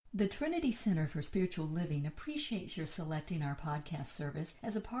The Trinity Center for Spiritual Living appreciates your selecting our podcast service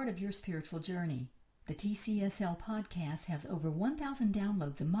as a part of your spiritual journey. The TCSL podcast has over 1,000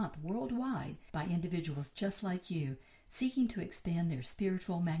 downloads a month worldwide by individuals just like you, seeking to expand their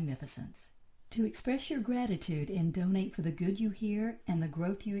spiritual magnificence. To express your gratitude and donate for the good you hear and the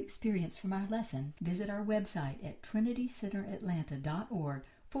growth you experience from our lesson, visit our website at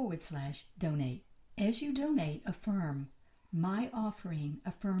trinitycenteratlanta.org/donate. As you donate, affirm, "My offering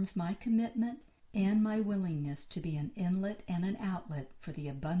affirms my commitment and my willingness to be an inlet and an outlet for the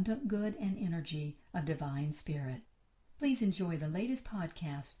abundant good and energy of Divine Spirit." Please enjoy the latest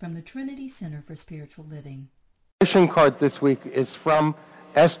podcast from the Trinity Center for Spiritual Living. The mission card this week is from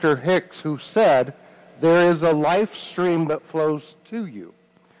Esther Hicks, who said, "There is a life stream that flows to you."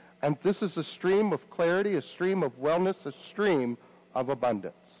 And this is a stream of clarity, a stream of wellness, a stream of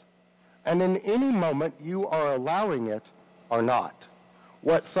abundance. And in any moment, you are allowing it or not.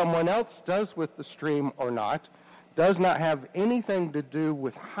 What someone else does with the stream or not does not have anything to do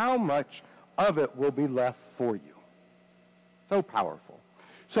with how much of it will be left for you. So powerful.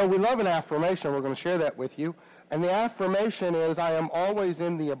 So we love an affirmation. We're going to share that with you. And the affirmation is, "I am always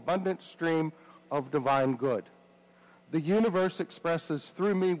in the abundant stream of divine good. The universe expresses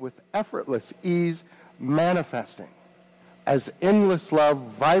through me with effortless ease, manifesting as endless love,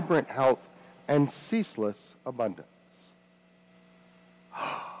 vibrant health, and ceaseless abundance."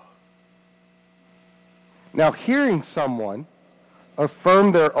 Now, hearing someone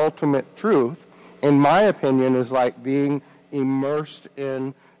affirm their ultimate truth, in my opinion, is like being immersed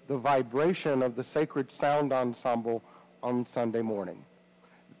in the vibration of the Sacred Sound Ensemble on Sunday morning.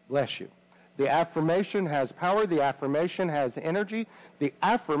 Bless you. The affirmation has power. The affirmation has energy. The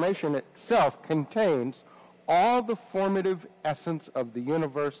affirmation itself contains all the formative essence of the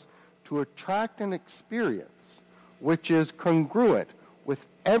universe to attract an experience which is congruent with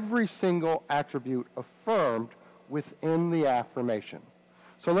every single attribute affirmed within the affirmation.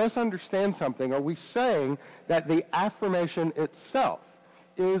 So let's understand something. Are we saying that the affirmation itself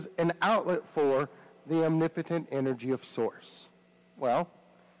is an outlet for the omnipotent energy of Source? Well,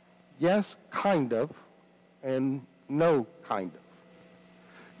 yes, kind of, and no, kind of.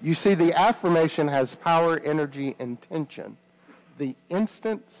 You see, the affirmation has power, energy, intention the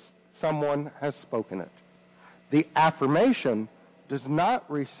instant someone has spoken it. The affirmation does not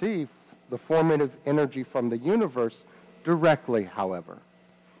receive the formative energy from the universe directly, however.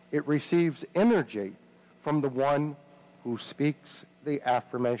 It receives energy from the one who speaks the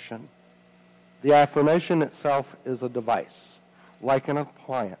affirmation. The affirmation itself is a device, like an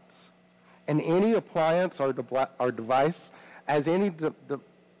appliance. And any appliance or device, as any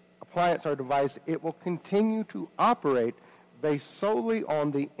appliance or device, it will continue to operate based solely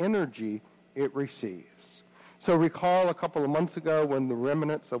on the energy it receives. So recall a couple of months ago when the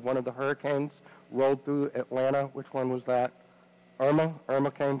remnants of one of the hurricanes rolled through Atlanta. Which one was that? Irma. Irma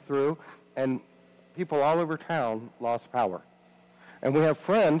came through, and people all over town lost power. And we have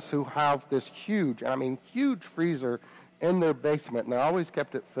friends who have this huge freezer in their basement, and they always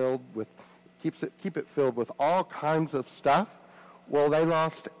keep it filled with all kinds of stuff. Well, they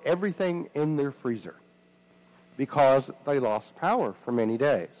lost everything in their freezer because they lost power for many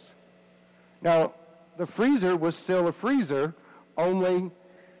days. Now, the freezer was still a freezer, only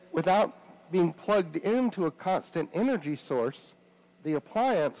without being plugged into a constant energy source, the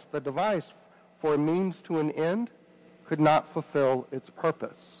appliance, the device, for a means to an end, could not fulfill its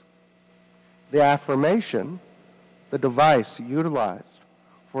purpose. The affirmation, the device utilized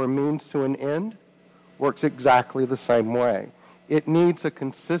for a means to an end, works exactly the same way. It needs a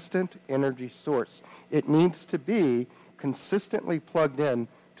consistent energy source. It needs to be consistently plugged in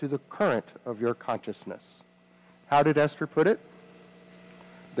to the current of your consciousness. How did Esther put it?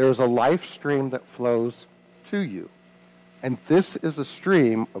 There's a life stream that flows to you. And this is a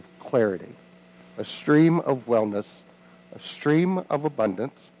stream of clarity, a stream of wellness, a stream of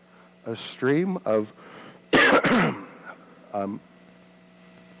abundance, a stream of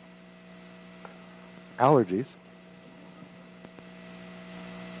allergies.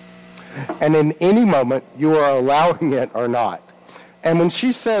 And in any moment, you are allowing it or not. And when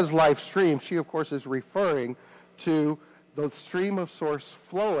she says life stream, she, of course, is referring to the stream of Source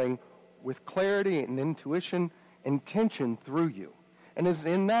flowing with clarity and intuition, intention through you. And it's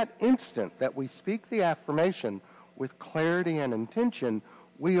in that instant that we speak the affirmation with clarity and intention,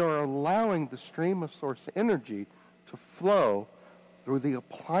 we are allowing the stream of Source energy to flow through the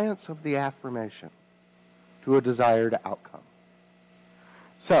appliance of the affirmation to a desired outcome.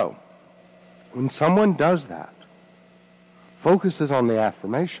 So, when someone does that, focuses on the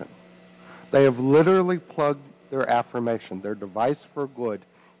affirmation, they have literally plugged their affirmation, their device for good,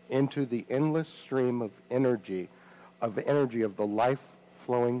 into the endless stream of energy of the life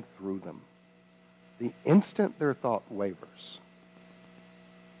flowing through them. The instant their thought wavers,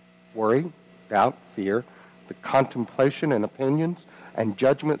 worry, doubt, fear, the contemplation and opinions and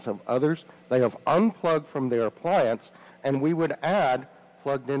judgments of others, they have unplugged from their appliance, and we would add,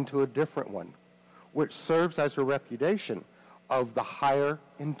 plugged into a different one, which serves as a repudiation of the higher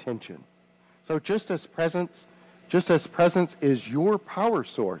intention. So just as presence is your power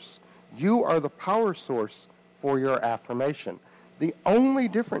source, you are the power source for your affirmation. The only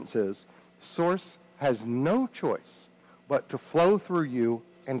difference is source has no choice but to flow through you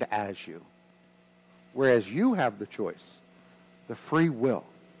and as you. Whereas you have the choice, the free will,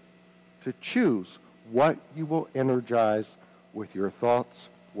 to choose what you will energize with your thoughts,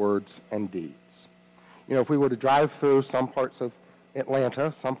 words, and deeds. You know, if we were to drive through some parts of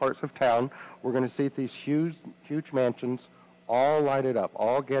Atlanta, some parts of town, we're going to see these huge mansions all lighted up,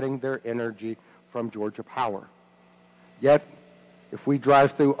 all getting their energy from Georgia Power. Yet, if we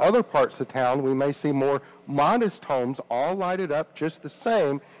drive through other parts of town, we may see more modest homes all lighted up just the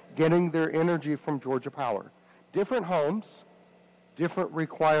same, getting their energy from Georgia Power. Different homes, different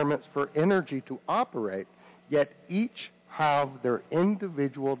requirements for energy to operate, yet each have their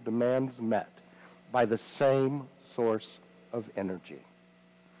individual demands met by the same source of energy.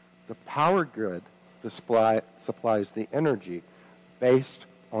 The power grid supplies the energy based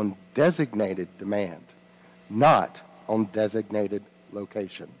on designated demand, not on designated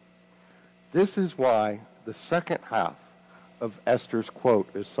location. This is why the second half of Esther's quote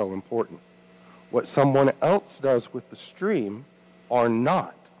is so important. What someone else does with the stream or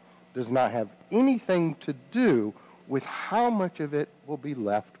not does not have anything to do with how much of it will be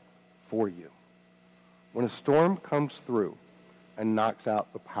left for you. When a storm comes through and knocks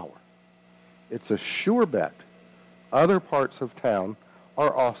out the power, it's a sure bet other parts of town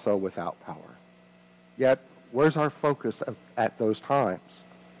are also without power. Yet, where's our focus at those times?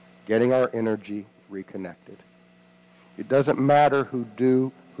 Getting our energy reconnected. It doesn't matter who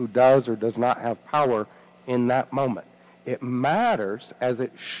does or does not have power in that moment. It matters, as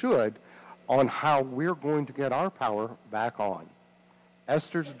it should, on how we're going to get our power back on.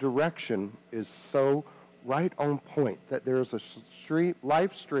 Esther's direction is so right on point that there is a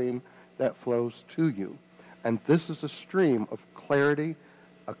life stream that flows to you. And this is a stream of clarity,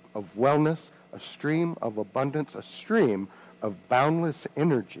 of wellness, a stream of abundance, a stream of boundless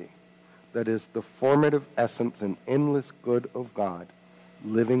energy that is the formative essence and endless good of God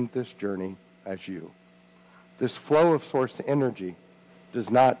living this journey as you. This flow of source energy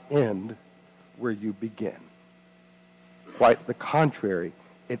does not end where you begin. Quite the contrary,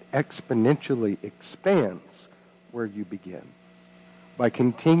 it exponentially expands where you begin by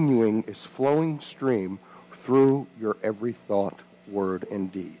continuing its flowing stream through your every thought, word,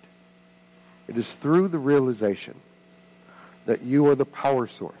 and deed. It is through the realization that you are the power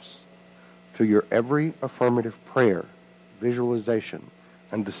source to your every affirmative prayer, visualization,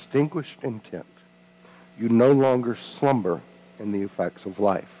 and distinguished intent. You no longer slumber in the effects of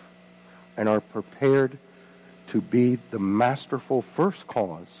life and are prepared to be the masterful first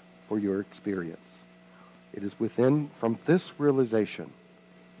cause for your experience. It is from this realization,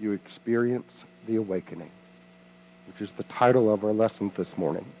 you experience the awakening, which is the title of our lesson this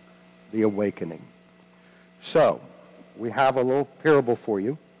morning, the awakening. So, we have a little parable for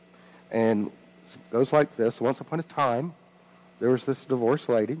you, and it goes like this. Once upon a time, there was this divorced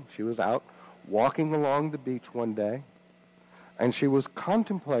lady. She was out walking along the beach one day, and she was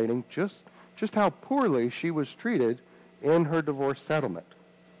contemplating just how poorly she was treated in her divorce settlement.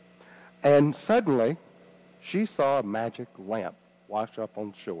 And suddenly, she saw a magic lamp wash up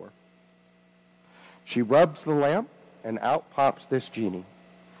on shore. She rubs the lamp, and out pops this genie.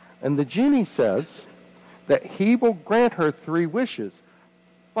 And the genie says that he will grant her 3 wishes.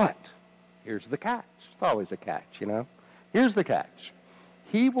 But here's the catch. It's always a catch, you know. Here's the catch.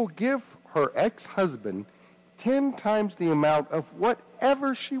 He will give her ex-husband 10 times the amount of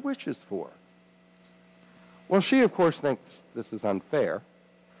whatever she wishes for. Well, she, of course, thinks this is unfair,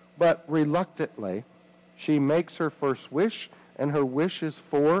 but reluctantly, she makes her first wish, and her wish is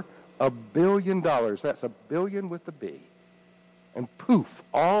for $1 billion. That's $1 billion with a B. And poof,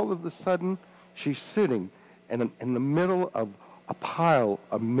 all of a sudden, she's sitting in the middle of a pile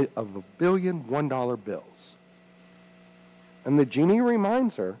of $1 billion $1 bills. And the genie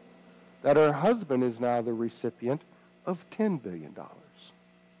reminds her that her husband is now the recipient of $10 billion.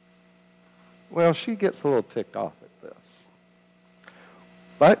 Well, she gets a little ticked off at this.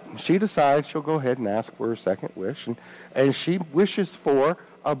 But she decides she'll go ahead and ask for her second wish, and she wishes for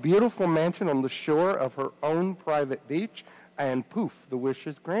a beautiful mansion on the shore of her own private beach And poof, the wish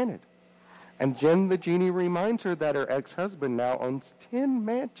is granted. And then the genie reminds her that her ex-husband now owns 10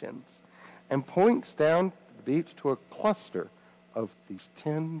 mansions and points down the beach to a cluster of these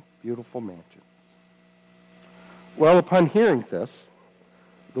 10 beautiful mansions. Well, upon hearing this,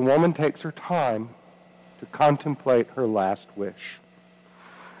 the woman takes her time to contemplate her last wish.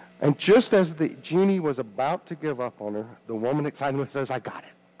 And just as the genie was about to give up on her, the woman excitedly says, I got it.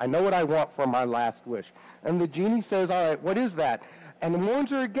 I know what I want for my last wish. And the genie says, all right, what is that? And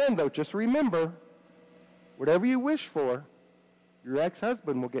warns her again, though, just remember, whatever you wish for, your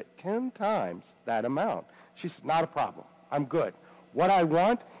ex-husband will get 10 times that amount. She says, not a problem. I'm good. What I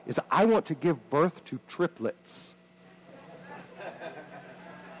want is I want to give birth to triplets.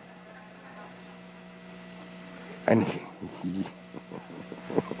 And he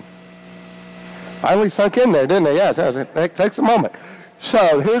finally sunk in there, didn't it? Yes, it takes a moment.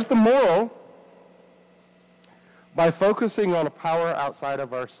 So here's the moral. By focusing on a power outside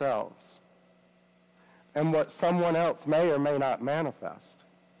of ourselves and what someone else may or may not manifest,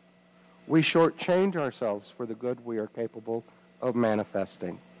 we shortchange ourselves for the good we are capable of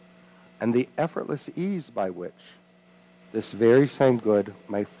manifesting and the effortless ease by which this very same good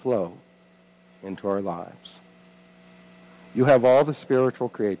may flow into our lives. You have all the spiritual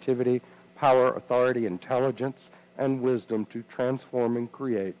creativity, power, authority, intelligence, and wisdom to transform and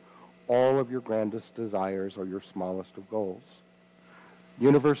create all of your grandest desires or your smallest of goals. The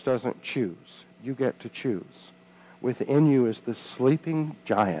universe doesn't choose. You get to choose. Within you is the sleeping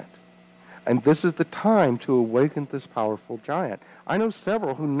giant. And this is the time to awaken this powerful giant. I know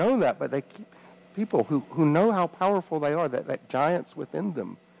several who know that, but they keep people who know how powerful they are, that giant's within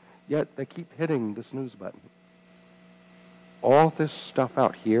them, yet they keep hitting the snooze button. All this stuff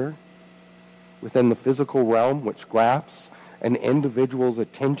out here within the physical realm, which grasps an individual's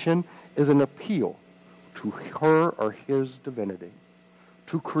attention, is an appeal to her or his divinity,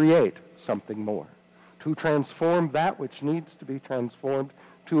 to create something more, to transform that which needs to be transformed,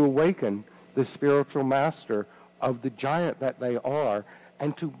 to awaken the spiritual master of the giant that they are,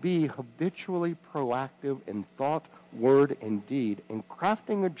 and to be habitually proactive in thought, word, and deed in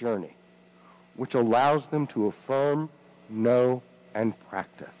crafting a journey which allows them to affirm, know, and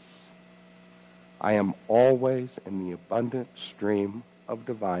practice. I am always in the abundant stream of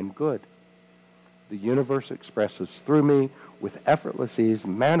divine good. The universe expresses through me with effortless ease,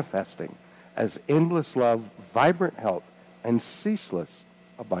 manifesting as endless love, vibrant health, and ceaseless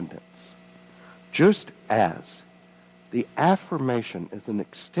abundance. Just as the affirmation is an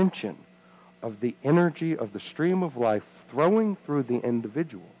extension of the energy of the stream of life flowing through the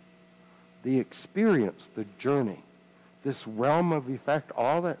individual, the experience, the journey, this realm of effect,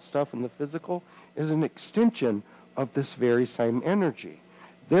 all that stuff in the physical, is an extension of this very same energy.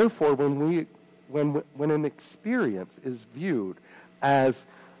 Therefore, when an experience is viewed as,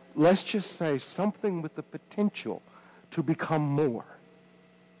 let's just say, something with the potential to become more,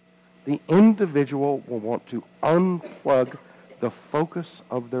 the individual will want to unplug the focus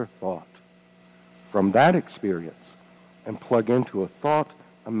of their thought from that experience and plug into a thought,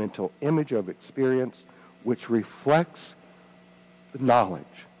 a mental image of experience which reflects the knowledge,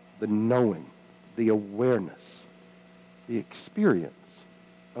 the knowing, the awareness, the experience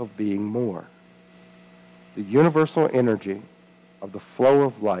of being more. The universal energy of the flow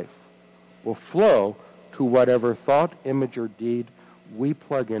of life will flow to whatever thought, image, or deed we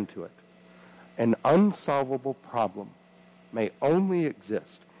plug into it. An unsolvable problem may only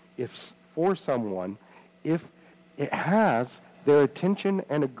exist for someone if it has their attention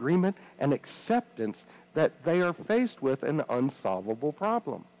and agreement and acceptance that they are faced with an unsolvable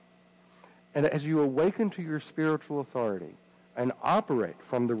problem. And as you awaken to your spiritual authority and operate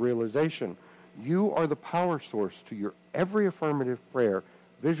from the realization you are the power source to your every affirmative prayer,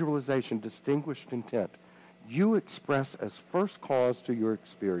 visualization, distinguished intent, you express as first cause to your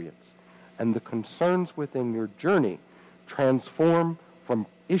experience, and the concerns within your journey transform from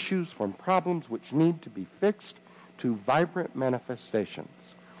issues, from problems which need to be fixed, to vibrant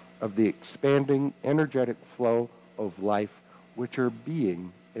manifestations of the expanding energetic flow of life which are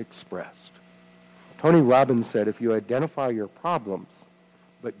being expressed. Tony Robbins said, if you identify your problems,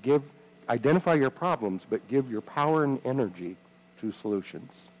 but give your power and energy to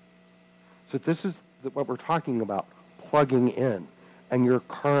solutions. So this is what we're talking about, plugging in and your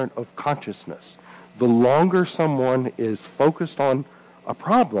current of consciousness. The longer someone is focused on a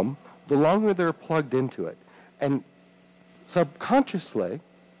problem, the longer they're plugged into it. And subconsciously,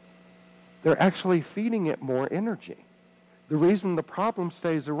 they're actually feeding it more energy. The reason the problem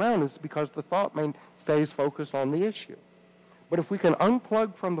stays around is because the thought stays focused on the issue. But if we can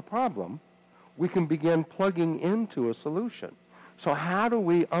unplug from the problem, we can begin plugging into a solution. So how do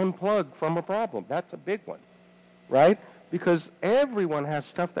we unplug from a problem? That's a big one, right? Because everyone has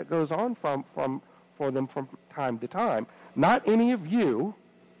stuff that goes on for them from time to time. Not any of you,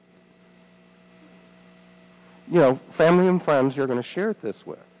 family and friends you're going to share this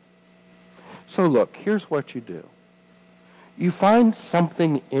with. So look, here's what you do. You find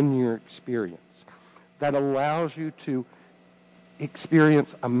something in your experience that allows you to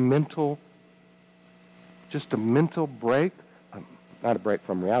experience a mental break, not a break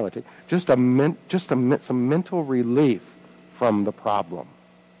from reality, some mental relief from the problem.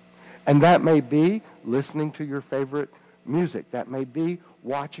 And that may be listening to your favorite music. That may be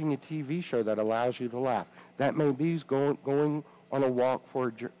watching a TV show that allows you to laugh. That may be going on a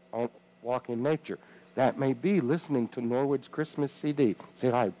walk in nature. That may be listening to Norwood's Christmas CD. See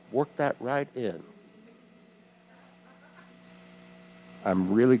how I worked that right in.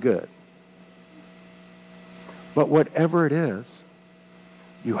 I'm really good. But whatever it is,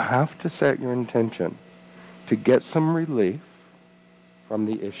 you have to set your intention to get some relief from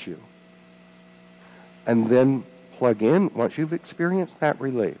the issue. And then plug in, once you've experienced that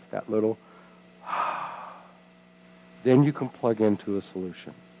relief, that little, then you can plug into a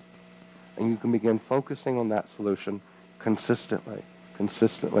solution. And you can begin focusing on that solution consistently. And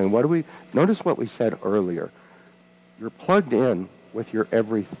notice what we said earlier. You're plugged in with your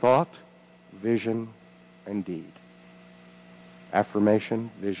every thought, vision, and deed.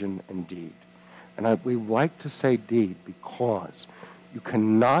 Affirmation, vision, and deed. And we like to say deed because you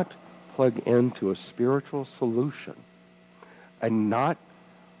cannot plug into a spiritual solution and not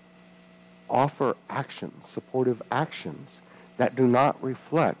offer actions, supportive actions, that do not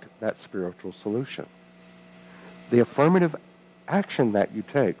reflect that spiritual solution. The affirmative action that you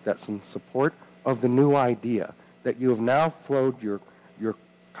take that's in support of the new idea that you have now flowed your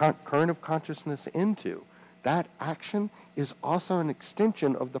current of consciousness into, that action is also an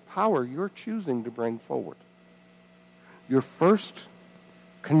extension of the power you're choosing to bring forward. Your first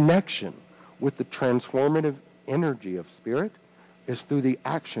connection with the transformative energy of spirit is through the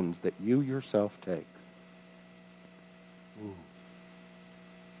actions that you yourself take.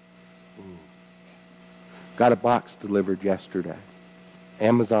 Got a box delivered yesterday.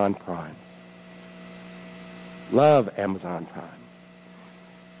 Amazon Prime. Love Amazon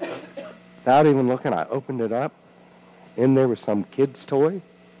Prime. Without even looking, I opened it up. In there was some kid's toy.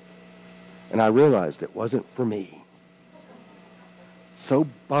 And I realized it wasn't for me. So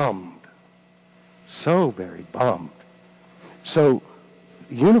bummed. So very bummed. So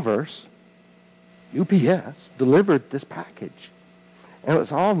the universe, UPS, delivered this package. And it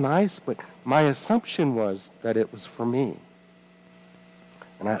was all nice, but my assumption was that it was for me.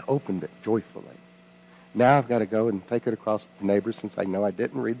 And I opened it joyfully. Now I've got to go and take it across to the neighbor since I know I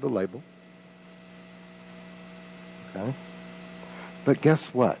didn't read the label. Okay? But guess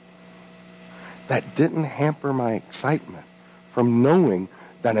what? That didn't hamper my excitement from knowing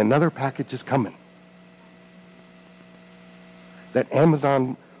that another package is coming. That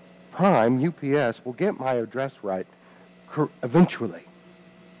Amazon Prime, UPS, will get my address right eventually.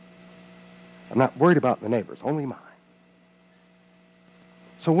 I'm not worried about the neighbors, only mine.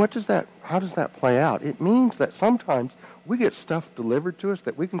 So how does that play out? It means that sometimes we get stuff delivered to us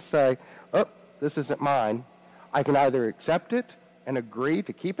that we can say, oh, this isn't mine. I can either accept it and agree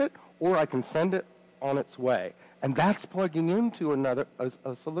to keep it, or I can send it on its way. And that's plugging into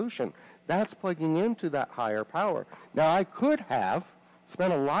a solution. That's plugging into that higher power. Now, I could have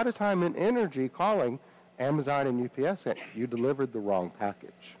spent a lot of time and energy calling Amazon and UPS saying, you delivered the wrong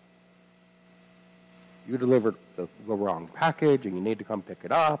package. You delivered the wrong package, and you need to come pick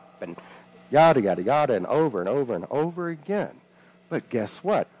it up, and yada, yada, yada, and over and over and over again. But guess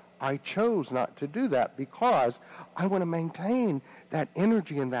what? I chose not to do that because I want to maintain that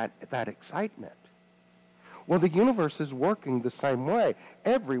energy and that excitement. Well, the universe is working the same way.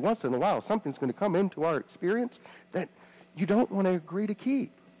 Every once in a while, something's going to come into our experience that you don't want to agree to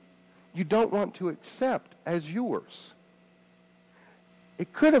keep. You don't want to accept as yours.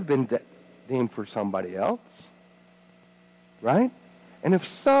 It could have been deemed for somebody else, right? And if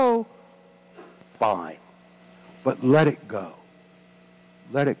so, fine. But let it go.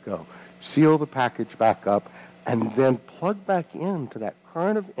 Let it go. Seal the package back up and then plug back into that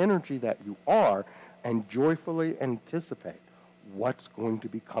current of energy that you are and joyfully anticipate what's going to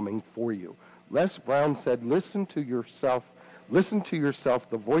be coming for you. Les Brown said, listen to yourself,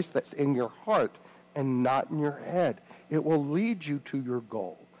 the voice that's in your heart and not in your head. It will lead you to your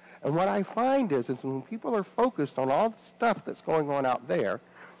goal. And what I find is when people are focused on all the stuff that's going on out there,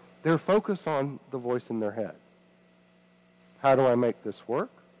 they're focused on the voice in their head. How do I make this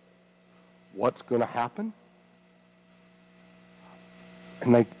work? what's going to happen,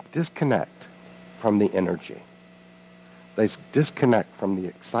 and they disconnect from the energy. They disconnect from the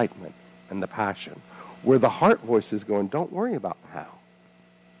excitement and the passion, where the heart voice is going, don't worry about the how.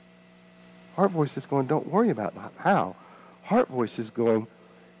 Heart voice is going, don't worry about the how. Heart voice is going,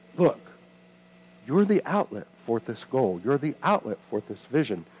 look, you're the outlet for this goal. You're the outlet for this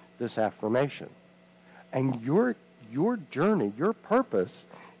vision, this affirmation. And your journey, your purpose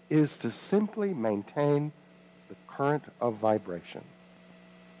is to simply maintain the current of vibration.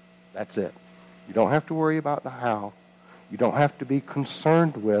 That's it. You don't have to worry about the how. You don't have to be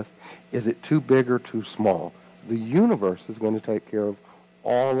concerned with, is it too big or too small? The universe is going to take care of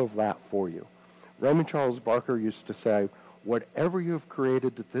all of that for you. Raymond Charles Barker used to say, whatever you have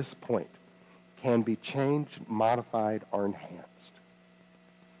created at this point can be changed, modified, or enhanced.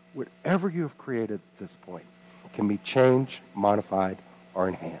 Whatever you have created at this point can be changed, modified, or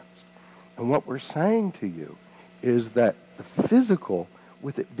enhanced. And what we're saying to you is that the physical,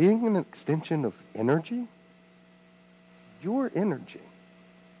 with it being an extension of energy, your energy,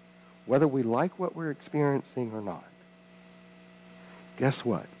 whether we like what we're experiencing or not, guess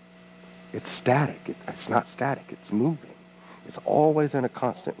what? It's static. It's not static. It's moving. It's always in a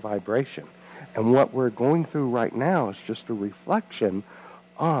constant vibration. And what we're going through right now is just a reflection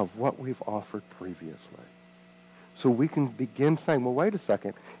of what we've offered previously. So we can begin saying, well, wait a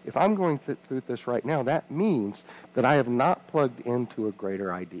second. If I'm going through this right now, that means that I have not plugged into a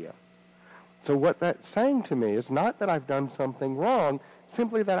greater idea. So what that's saying to me is not that I've done something wrong,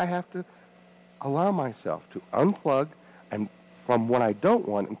 simply that I have to allow myself to unplug and from what I don't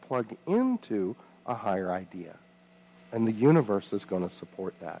want and plug into a higher idea. And the universe is going to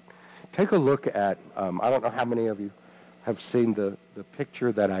support that. Take a look at, I don't know how many of you have seen the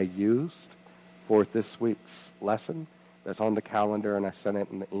picture that I used for this week's lesson that's on the calendar, and I sent it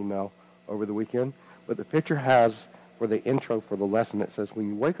in the email over the weekend. But the picture has, for the intro for the lesson, it says, when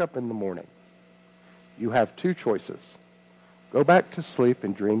you wake up in the morning, you have two choices. Go back to sleep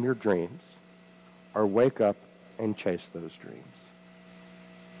and dream your dreams, or wake up and chase those dreams.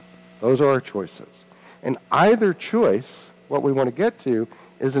 Those are our choices. And either choice, what we want to get to,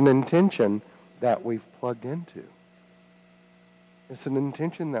 is an intention that we've plugged into. It's an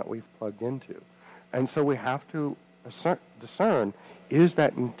intention that we've plugged into. And so we have to discern, is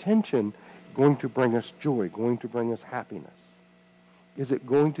that intention going to bring us joy, going to bring us happiness? Is it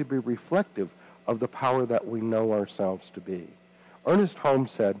going to be reflective of the power that we know ourselves to be? Ernest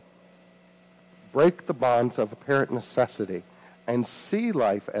Holmes said, break the bonds of apparent necessity and see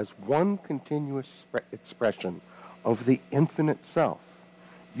life as one continuous expression of the infinite self.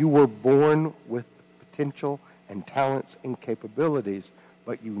 You were born with potential and talents and capabilities,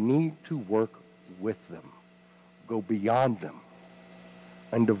 but you need to work with them. Go beyond them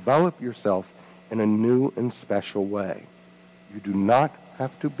and develop yourself in a new and special way. You do not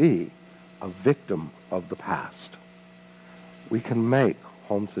have to be a victim of the past. We can make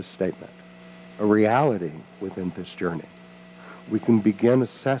Holmes' statement a reality within this journey. We can begin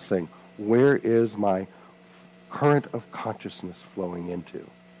assessing, where is my current of consciousness flowing into?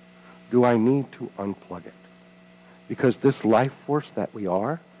 Do I need to unplug it? Because this life force that we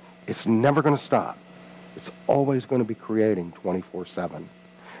are, it's never going to stop. It's always going to be creating 24/7.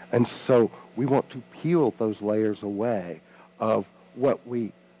 And so we want to peel those layers away of what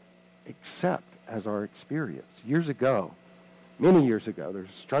we accept as our experience. Many years ago, there's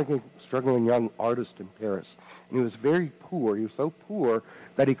a struggling young artist in Paris, and he was very poor. He was so poor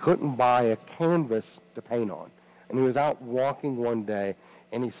that he couldn't buy a canvas to paint on. And he was out walking one day,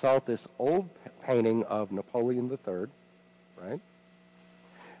 and he saw this old painting of Napoleon III, right?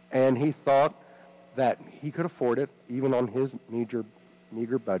 And he thought that he could afford it, even on his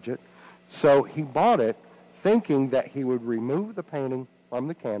meager budget. So he bought it, thinking that he would remove the painting from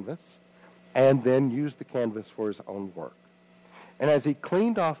the canvas and then use the canvas for his own work. And as he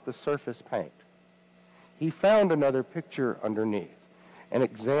cleaned off the surface paint, he found another picture underneath. And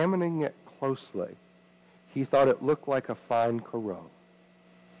examining it closely, he thought it looked like a fine Corot.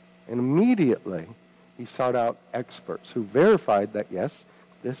 And immediately, he sought out experts who verified that, yes,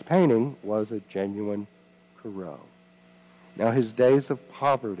 this painting was a genuine Corot. Now, his days of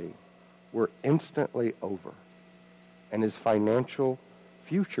poverty were instantly over, and his financial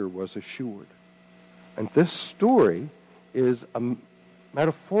future was assured. And this story is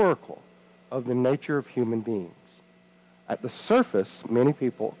metaphorical of the nature of human beings. At the surface, many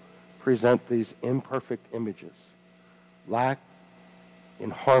people present these imperfect images: lack,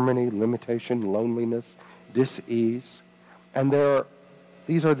 inharmony, limitation, loneliness, dis-ease. And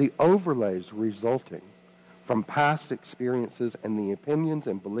these are the overlays resulting from past experiences and the opinions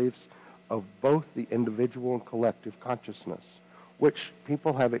and beliefs of both the individual and collective consciousness, which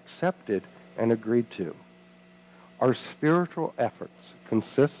people have accepted and agreed to. Our spiritual efforts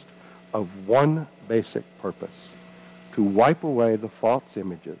consist of one basic purpose: to wipe away the false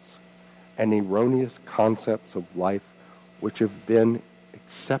images and erroneous concepts of life which have been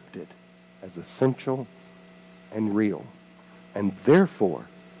accepted as essential and real, and therefore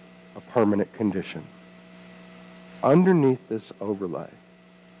a permanent condition. Underneath this overlay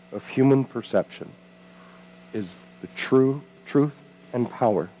of human perception is the true truth and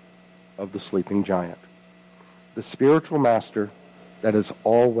power of the sleeping giant, the spiritual master that has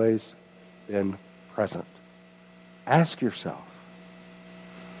always been present. Ask yourself,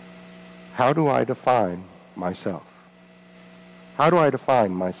 how do I define myself? How do I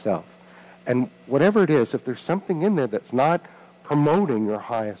define myself? And whatever it is, if there's something in there that's not promoting your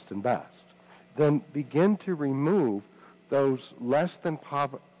highest and best, then begin to remove those less than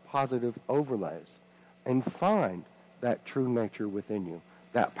positive overlays and find that true nature within you,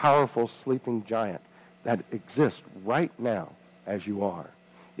 that powerful sleeping giant that exists right now as you are.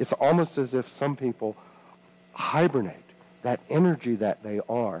 It's almost as if some people hibernate that energy that they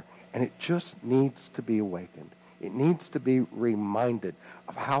are, and it just needs to be awakened. It needs to be reminded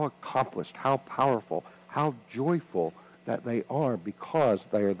of how accomplished, how powerful, how joyful that they are, because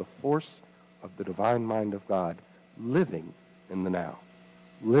they are the force of the divine mind of God living in the now.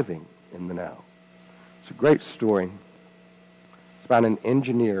 Living in the now. It's a great story. It's about an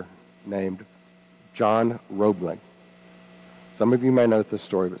engineer named John Roebling. Some of you may know this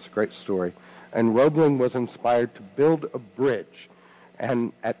story, but it's a great story. And Roebling was inspired to build a bridge.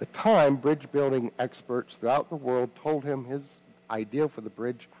 And at the time, bridge building experts throughout the world told him his idea for the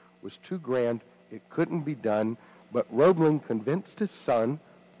bridge was too grand, it couldn't be done. But Roebling convinced his son's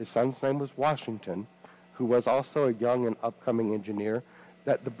name was Washington, who was also a young and upcoming engineer,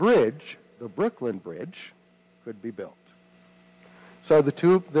 that the bridge, the Brooklyn Bridge, could be built. So the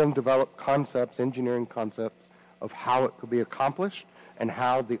two of them developed concepts, engineering concepts, of how it could be accomplished and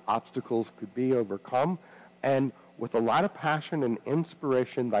how the obstacles could be overcome. And with a lot of passion and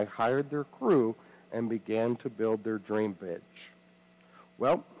inspiration, they hired their crew and began to build their dream bridge.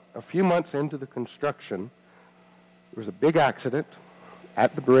 Well, a few months into the construction, there was a big accident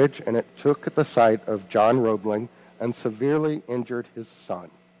at the bridge, and it took the sight of John Roebling and severely injured his son.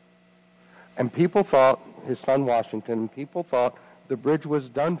 And people thought, his son Washington, people thought the bridge was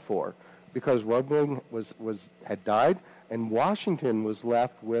done for because Roebling had died, and Washington was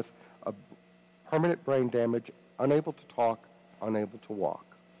left with a permanent brain damage, unable to talk, unable to walk.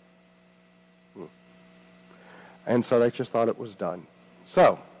 And so they just thought it was done.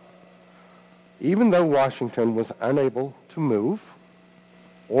 So, even though Washington was unable to move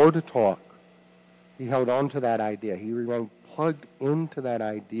or to talk, he held on to that idea. He remained plugged into that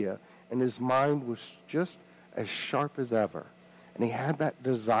idea, and his mind was just as sharp as ever. And he had that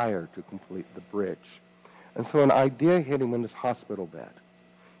desire to complete the bridge. And so an idea hit him in his hospital bed.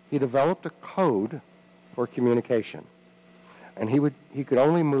 He developed a code for communication. And he could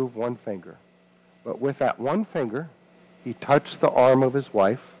only move one finger. But with that one finger, he touched the arm of his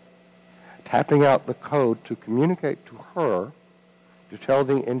wife, tapping out the code to communicate to her, to tell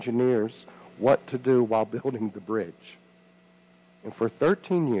the engineers what to do while building the bridge. And for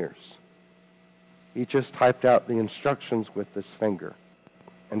 13 years, he just typed out the instructions with this finger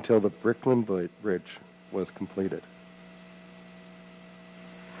until the Brooklyn Bridge was completed.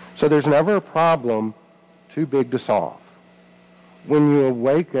 So there's never a problem too big to solve. When you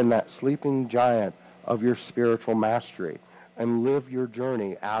awaken that sleeping giant of your spiritual mastery and live your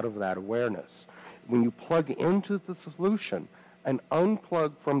journey out of that awareness, when you plug into the solution and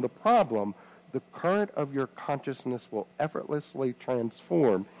unplug from the problem, the current of your consciousness will effortlessly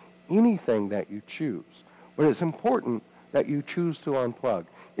transform anything that you choose. But it's important that you choose to unplug.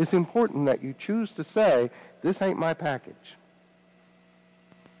 It's important that you choose to say, this ain't my package.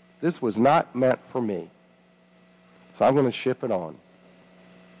 This was not meant for me. So I'm going to ship it on.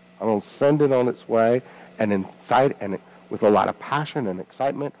 I'm going to send it on its way and with a lot of passion and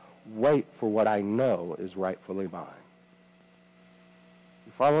excitement, wait for what I know is rightfully mine.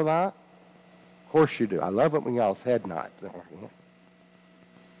 You follow that? Of course you do. I love it when y'all's head nods.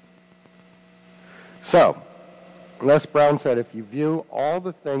 So, Les Brown said, if you view all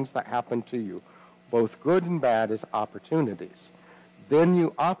the things that happen to you, both good and bad, as opportunities, then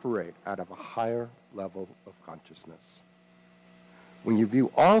you operate out of a higher level of consciousness. When you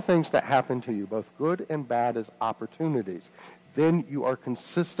view all things that happen to you, both good and bad, as opportunities, then you are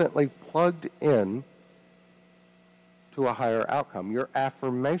consistently plugged in to a higher outcome. Your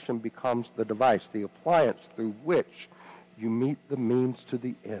affirmation becomes the device, the appliance through which you meet the means to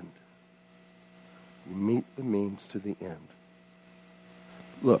the end. You meet the means to the end.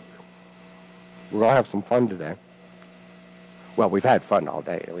 Look, we're going to have some fun today. Well, we've had fun all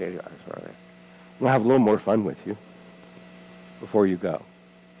day. We'll have a little more fun with you before you go.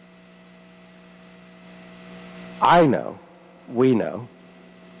 I know, we know,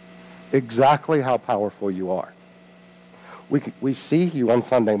 exactly how powerful you are. We see you on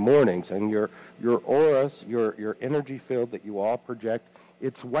Sunday mornings, and your auras, your energy field that you all project,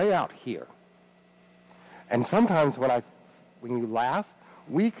 it's way out here. And sometimes when you laugh,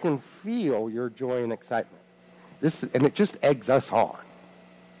 we can feel your joy and excitement. And it just eggs us on,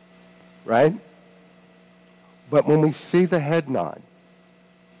 right? But when we see the head nod,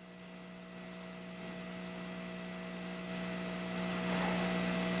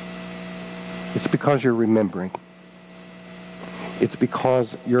 it's because you're remembering. It's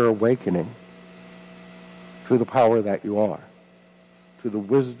because you're awakening to the power that you are, to the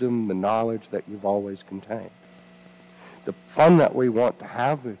wisdom, the knowledge that you've always contained. The fun that we want to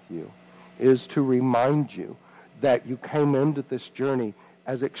have with you is to remind you that you came into this journey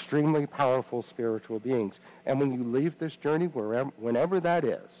as extremely powerful spiritual beings. And when you leave this journey, whenever that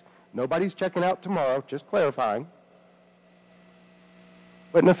is, nobody's checking out tomorrow, just clarifying,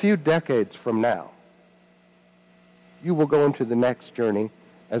 but in a few decades from now, you will go into the next journey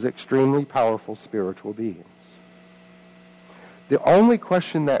as extremely powerful spiritual beings. The only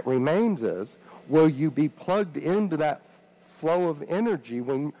question that remains is, will you be plugged into that flow of energy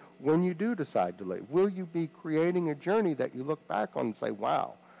when you do decide to leave? Will you be creating a journey that you look back on and say,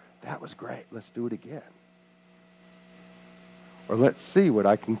 wow, that was great, let's do it again? Or let's see what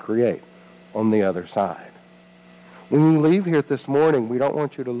I can create on the other side. When you leave here this morning, we don't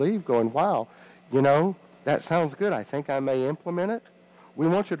want you to leave going, wow, that sounds good. I think I may implement it. We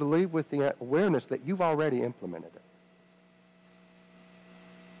want you to leave with the awareness that you've already implemented it.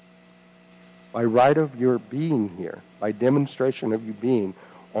 By right of your being here, by demonstration of you being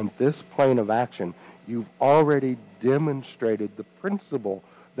on this plane of action, you've already demonstrated the principle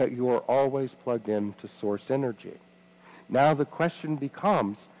that you are always plugged into source energy. Now the question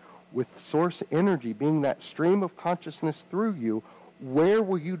becomes, with source energy being that stream of consciousness through you, where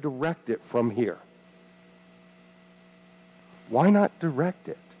will you direct it from here? Why not direct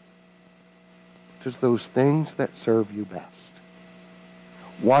it to those things that serve you best?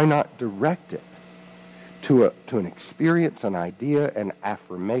 Why not direct it to an experience, an idea, an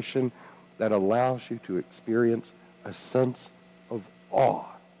affirmation that allows you to experience a sense of awe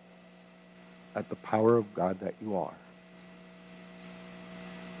at the power of God that you are?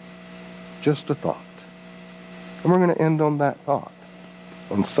 Just a thought. And we're going to end on that thought.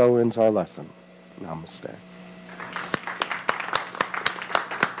 And so ends our lesson. Namaste.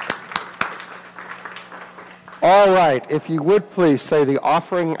 All right, if you would please say the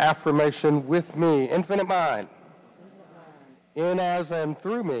offering affirmation with me. Infinite Mind, in, as, and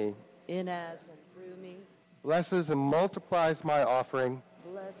through me, in, as, and through me, blesses and multiplies my offering.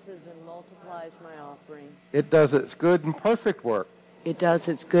 Blesses and multiplies my offering. It does its good and perfect work. It does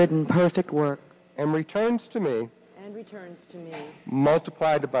its good and perfect work. And returns to me. And returns to me.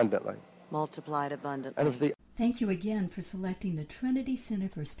 Multiplied abundantly. Multiplied abundantly. And if the Thank you again for selecting the Trinity Center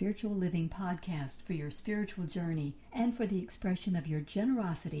for Spiritual Living podcast for your spiritual journey and for the expression of your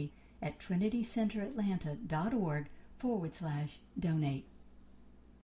generosity at trinitycenteratlanta.org/donate.